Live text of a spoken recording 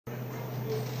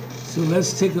So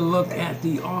let's take a look at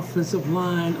the offensive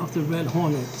line of the Red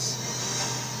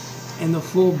Hornets and the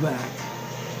fullback.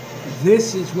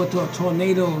 This is what the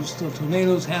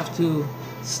Tornadoes have to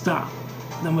stop.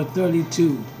 Number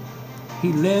 32.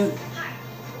 He led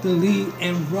the league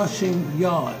in rushing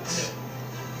yards.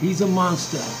 He's a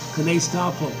monster. Could they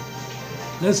stop him?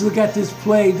 Let's look at this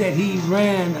play that he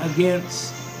ran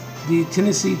against the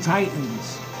Tennessee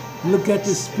Titans. Look at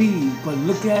the speed, but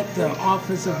look at the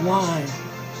offensive line,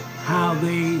 how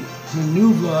they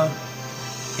maneuver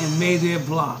and made their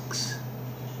blocks.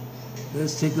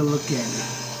 Let's take a look at it.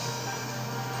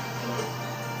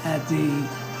 At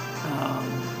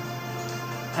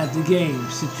the game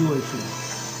situation.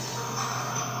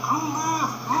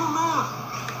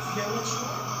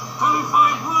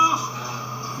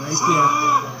 Right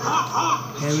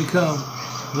there. Here we come.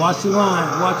 Watch the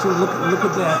line. Watch it. Look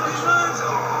at that.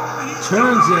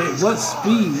 Turns it. What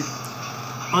speed?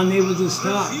 Unable to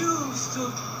stop.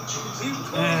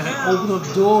 And open up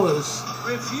doors.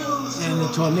 And the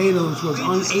Tornadoes was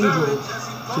unable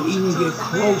to even get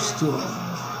close to him.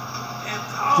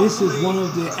 This is one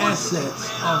of the assets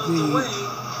of the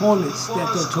Hornets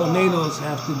that the Tornadoes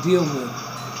have to deal with.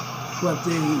 But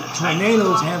the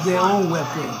Tornadoes have their own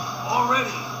weapon.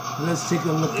 Let's take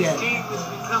a look at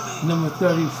number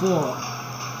 34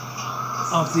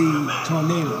 of the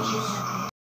Tornadoes.